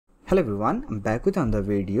Hello everyone, I'm back with another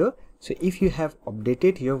video. So if you have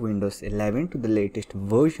updated your Windows 11 to the latest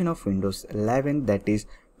version of Windows 11, that is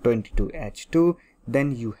 22H2,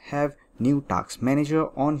 then you have new task manager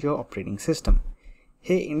on your operating system.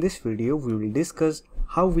 Here in this video we will discuss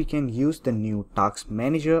how we can use the new task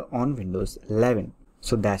manager on Windows 11.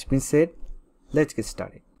 So that's been said, let's get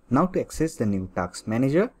started. Now to access the new task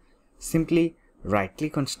manager, simply right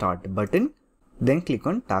click on start button, then click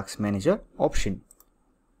on task manager option.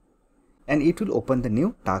 And it will open the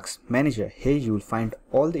new task manager. Here you will find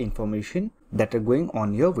all the information that are going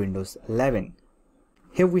on your Windows 11.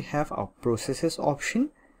 Here we have our processes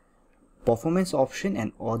option, performance option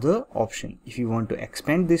and other option. If you want to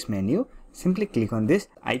expand this menu, simply click on this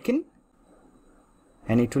icon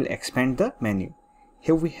and it will expand the menu.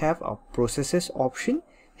 Here we have our processes option.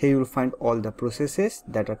 Here you will find all the processes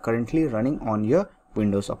that are currently running on your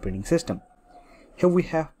Windows operating system. Here we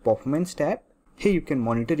have performance tab. Here you can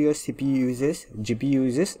monitor your CPU uses, GPU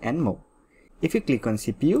uses and more. If you click on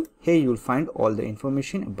CPU, here you will find all the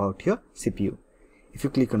information about your CPU. If you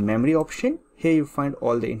click on memory option, here you find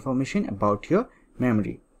all the information about your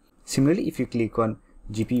memory. Similarly, if you click on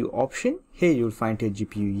GPU option, here you will find your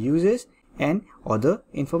GPU uses and other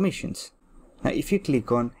informations. Now if you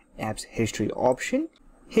click on apps history option,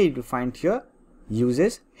 here you will find your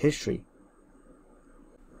uses history.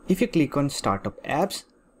 If you click on startup apps,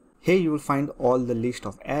 here you will find all the list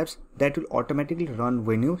of apps that will automatically run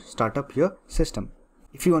when you start up your system.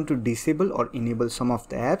 If you want to disable or enable some of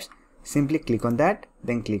the apps, simply click on that,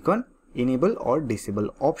 then click on enable or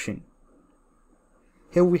disable option.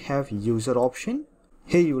 Here we have user option.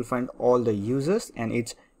 Here you will find all the users and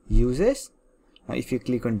its uses. Now if you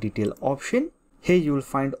click on detail option, here you will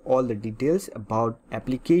find all the details about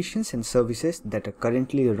applications and services that are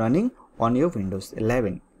currently running on your Windows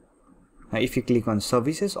 11. Now if you click on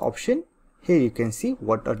services option, here you can see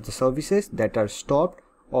what are the services that are stopped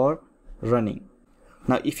or running.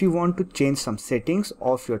 Now if you want to change some settings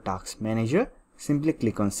of your task manager, simply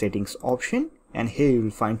click on settings option and here you will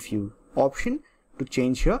find few options to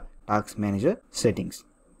change your task manager settings.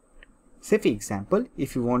 Say for example,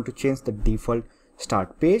 if you want to change the default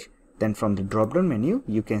start page, then from the drop down menu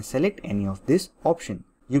you can select any of this option.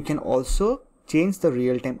 You can also change the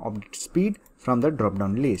real-time update speed from the drop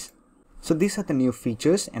down list. So these are the new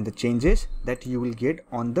features and the changes that you will get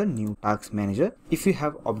on the new task manager if you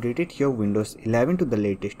have updated your Windows 11 to the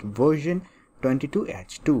latest version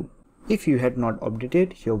 22H2. If you had not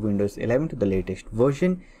updated your Windows 11 to the latest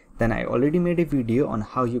version, then I already made a video on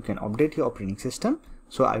how you can update your operating system.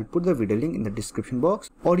 So I'll put the video link in the description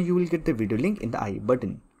box or you will get the video link in the I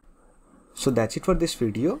button. So that's it for this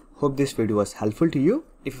video. Hope this video was helpful to you.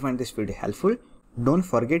 If you find this video helpful, don't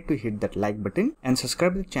forget to hit that like button and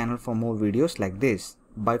subscribe to the channel for more videos like this.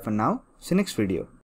 Bye for now. See you next video.